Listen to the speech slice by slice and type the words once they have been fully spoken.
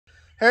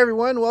Hey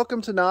everyone,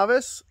 welcome to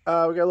Novice. We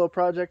got a little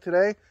project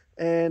today,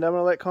 and I'm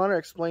going to let Connor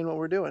explain what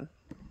we're doing.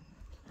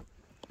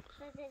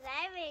 So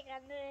today we're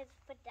going to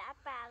put that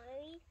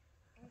battery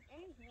in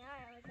here,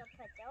 and we're going to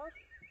put those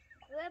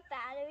good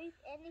batteries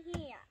in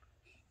here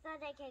so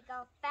they can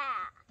go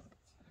fast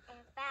and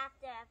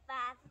faster and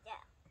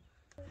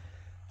faster.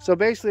 So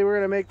basically we're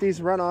going to make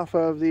these run off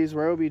of these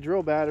Ryobi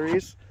drill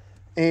batteries,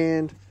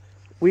 and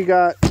we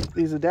got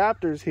these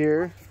adapters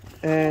here,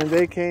 and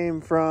they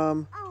came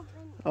from,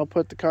 I'll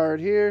put the card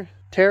here,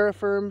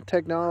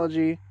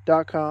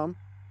 terrafirmtechnology.com.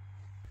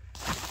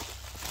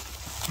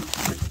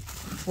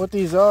 What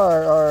these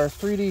are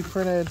 3D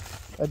printed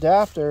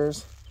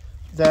adapters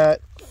that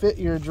fit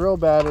your drill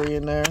battery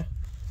in there,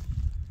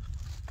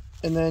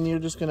 and then you're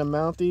just going to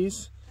mount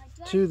these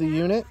to the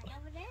unit,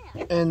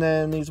 and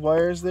then these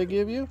wires they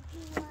give you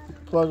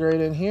plug right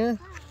in here,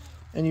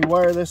 and you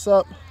wire this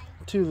up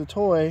to the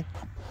toy.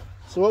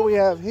 So what we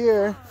have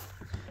here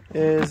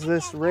is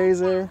this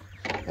razor,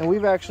 and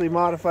we've actually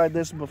modified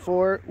this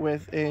before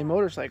with a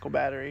motorcycle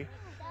battery,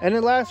 and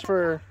it lasts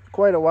for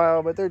quite a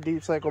while, but they're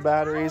deep cycle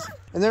batteries,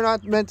 and they're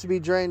not meant to be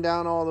drained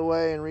down all the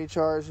way and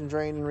recharged and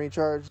drained and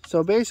recharged.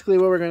 So basically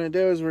what we're going to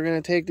do is we're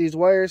going to take these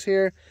wires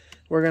here,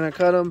 we're going to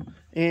cut them,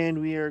 and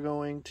we are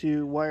going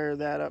to wire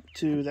that up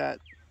to that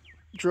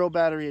drill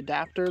battery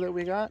adapter that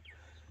we got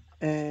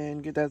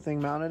and get that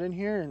thing mounted in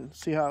here and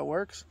see how it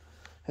works.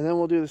 And then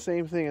we'll do the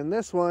same thing in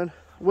this one,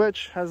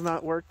 which has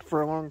not worked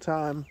for a long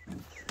time,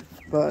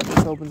 but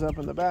this opens up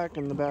in the back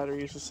and the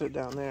battery used to sit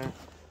down there.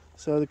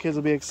 So the kids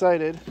will be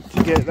excited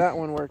to get that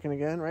one working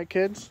again, right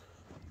kids?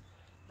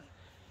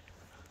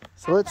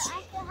 So let's...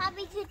 I'm so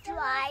happy to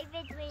drive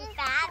it really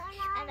fast,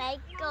 and I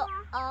go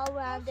all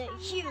around the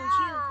huge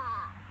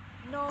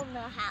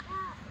normal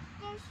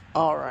house.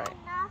 All right.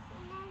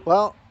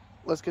 Well,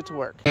 let's get to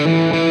work.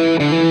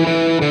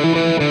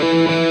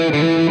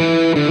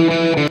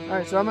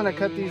 Alright, so I'm going to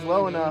cut these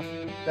low enough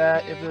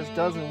that if this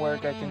doesn't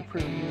work, I can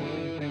pretty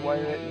easily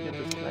rewire it and get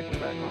this connector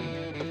back on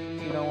here. So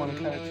you don't want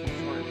to cut it too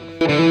short.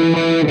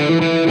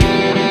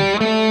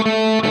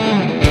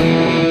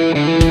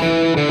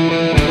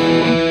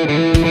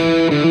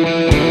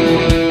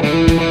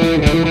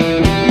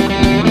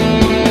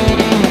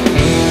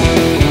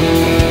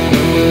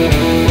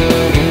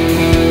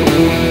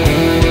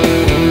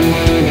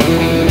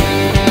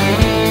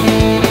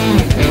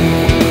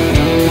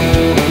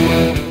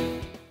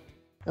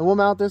 And we'll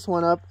mount this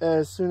one up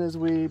as soon as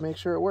we make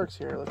sure it works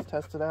here. Let's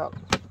test it out.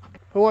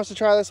 Who wants to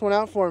try this one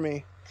out for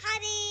me?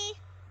 Kylie!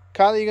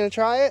 Kylie, you gonna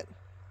try it?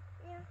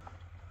 Yeah.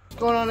 What's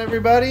going on,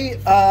 everybody?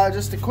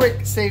 Just a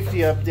quick safety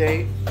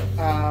update.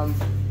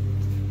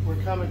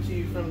 We're coming to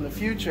you from the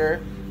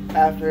future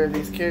after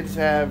these kids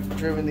have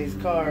driven these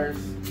cars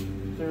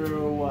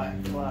through what,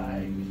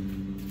 like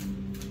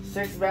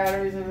 6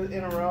 batteries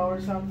in a row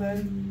or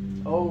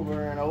something?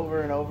 Over and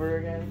over and over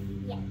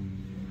again? Yeah.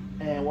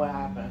 And what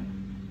happened?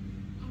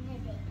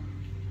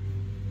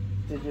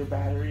 Did your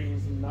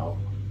batteries melt?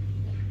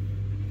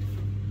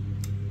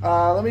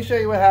 Let me show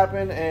you what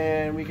happened,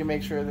 and we can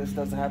make sure this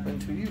doesn't happen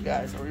to you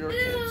guys or your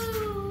kids.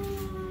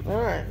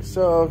 Alright,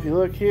 so if you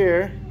look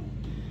here,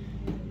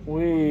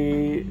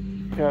 we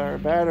got our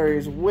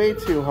batteries way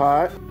too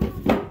hot.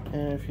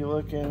 And if you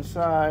look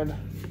inside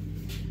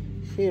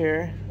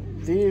here,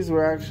 these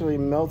were actually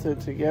melted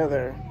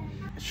together.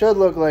 It should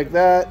look like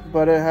that,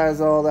 but it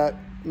has all that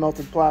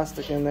melted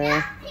plastic in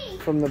there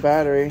from the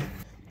battery.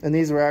 And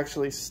these were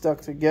actually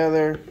stuck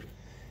together.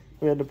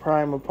 We had to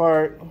pry them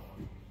apart.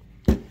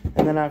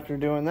 And then after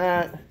doing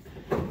that,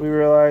 we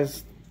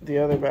realized the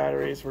other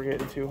batteries were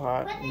getting too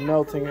hot and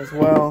melting as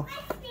well.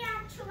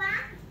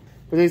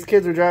 But these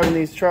kids were driving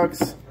these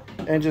trucks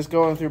and just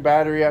going through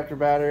battery after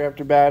battery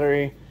after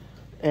battery.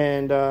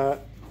 And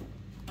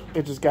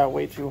it just got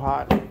way too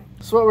hot.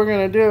 So what we're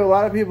gonna do, a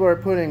lot of people are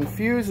putting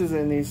fuses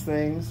in these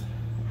things,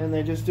 and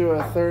they just do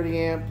a 30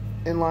 amp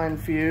inline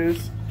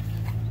fuse.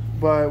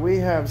 But we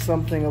have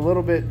something a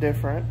little bit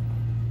different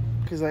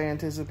because I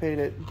anticipate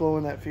it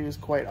blowing that fuse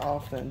quite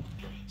often.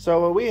 So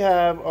what we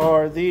have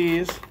are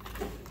these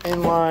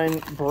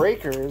inline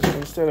breakers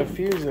instead of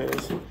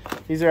fuses.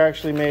 These are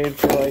actually made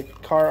for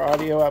like car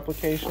audio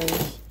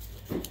applications.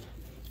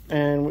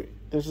 And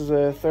this is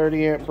a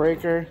 30 amp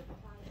breaker.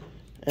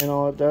 And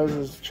all it does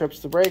is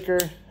trips the breaker,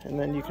 and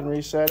then you can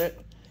reset it.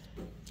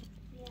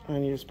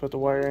 And you just put the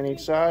wire in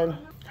each side.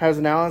 Has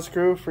an Allen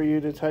screw for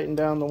you to tighten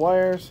down the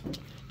wires.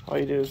 All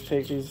you do is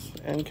take these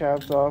end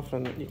caps off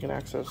and you can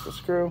access the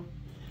screw.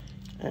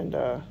 And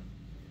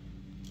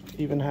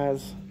even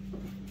has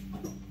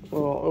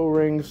little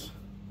O-rings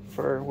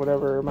for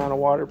whatever amount of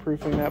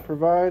waterproofing that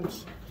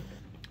provides.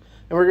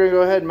 And we're gonna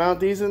go ahead and mount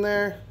these in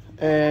there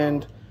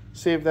and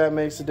see if that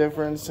makes a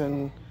difference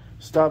and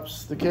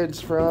stops the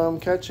kids from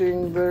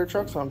catching their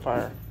trucks on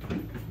fire.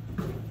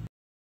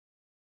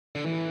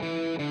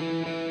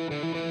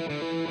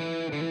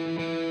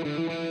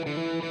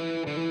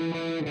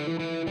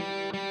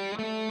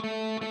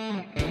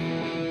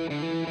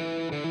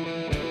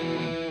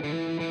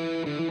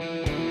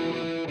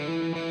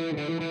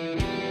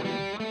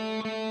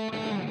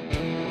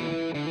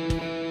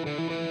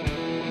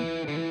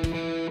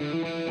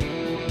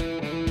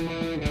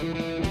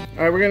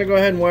 Alright, we're going to go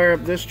ahead and wire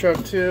up this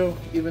truck too,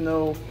 even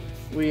though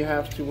we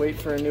have to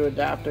wait for a new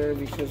adapter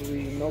because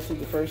we melted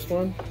the first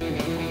one.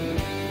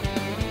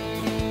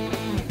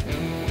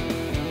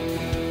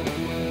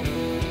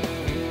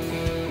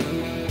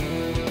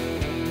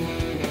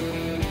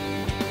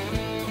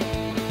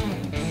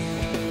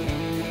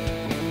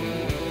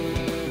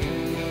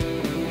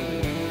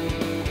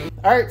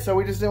 Alright, so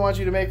we just didn't want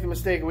you to make the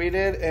mistake we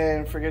did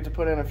and forget to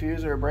put in a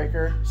fuse or a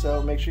breaker.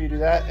 So make sure you do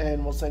that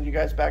and we'll send you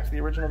guys back to the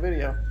original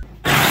video.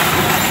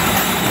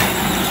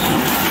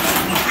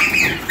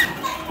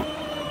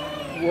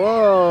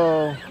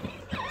 Whoa,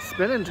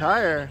 spinning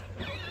tire.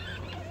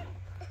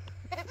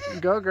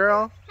 Go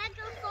girl.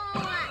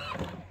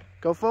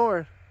 Go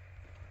forward.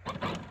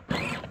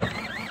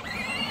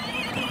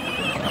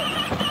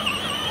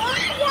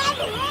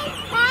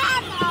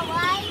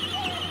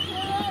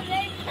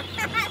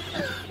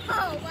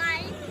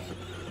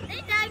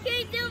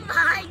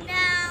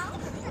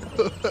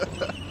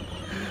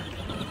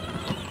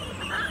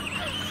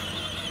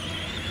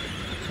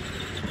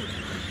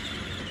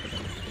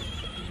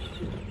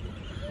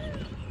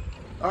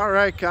 All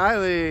right,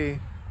 Kylie. It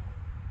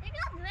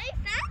got very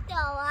fast, though,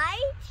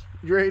 right?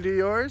 You ready to do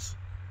yours?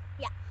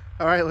 Yeah.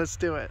 All right, let's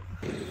do it.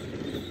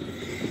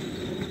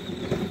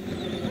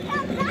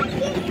 Oh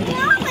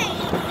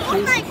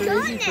my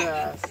goodness!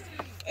 Fast.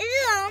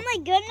 Oh my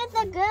goodness,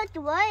 a good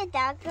word.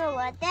 That's a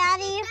what,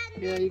 Daddy?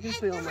 Yeah, you can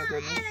say oh my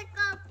goodness.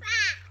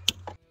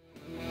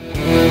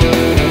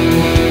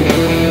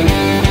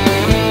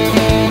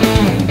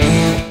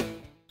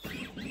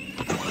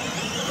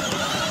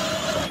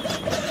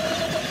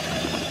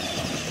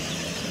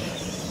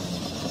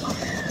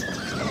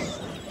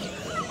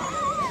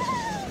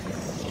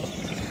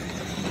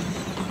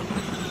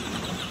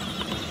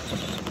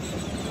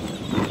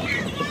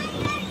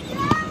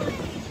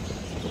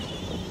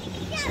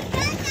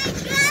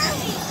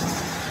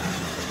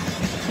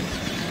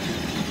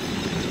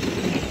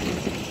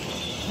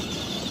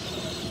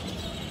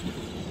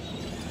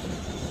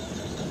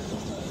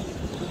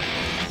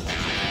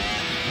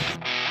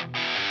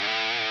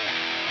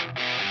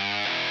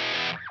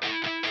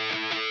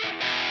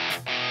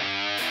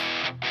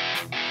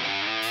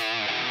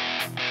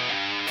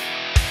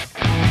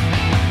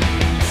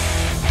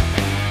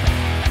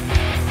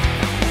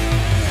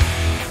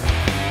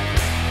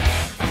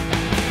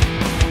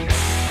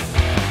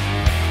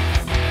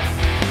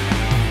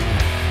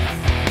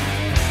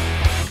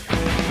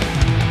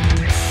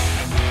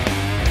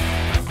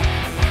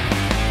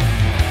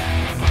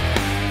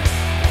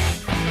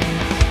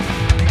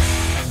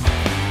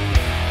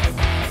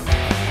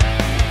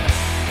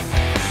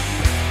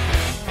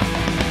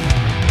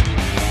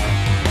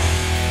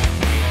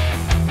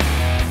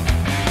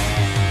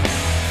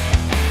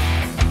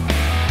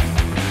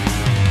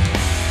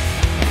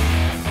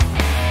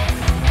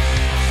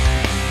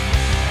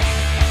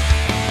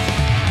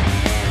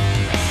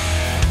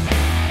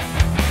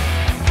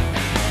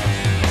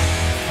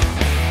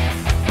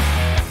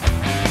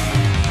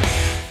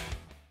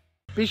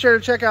 Be sure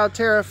to check out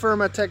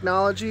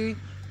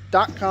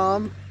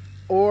terrafirmatechnology.com,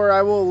 or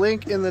I will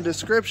link in the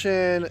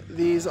description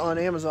these on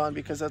Amazon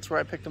because that's where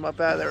I picked them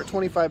up at. They were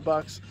 25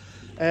 bucks.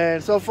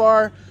 And so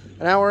far,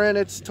 an hour in,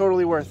 it's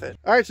totally worth it.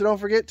 All right, so don't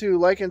forget to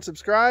like and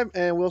subscribe,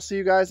 and we'll see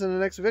you guys in the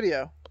next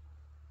video.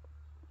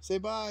 Say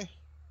bye.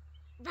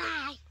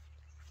 Bye.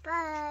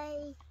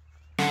 Bye.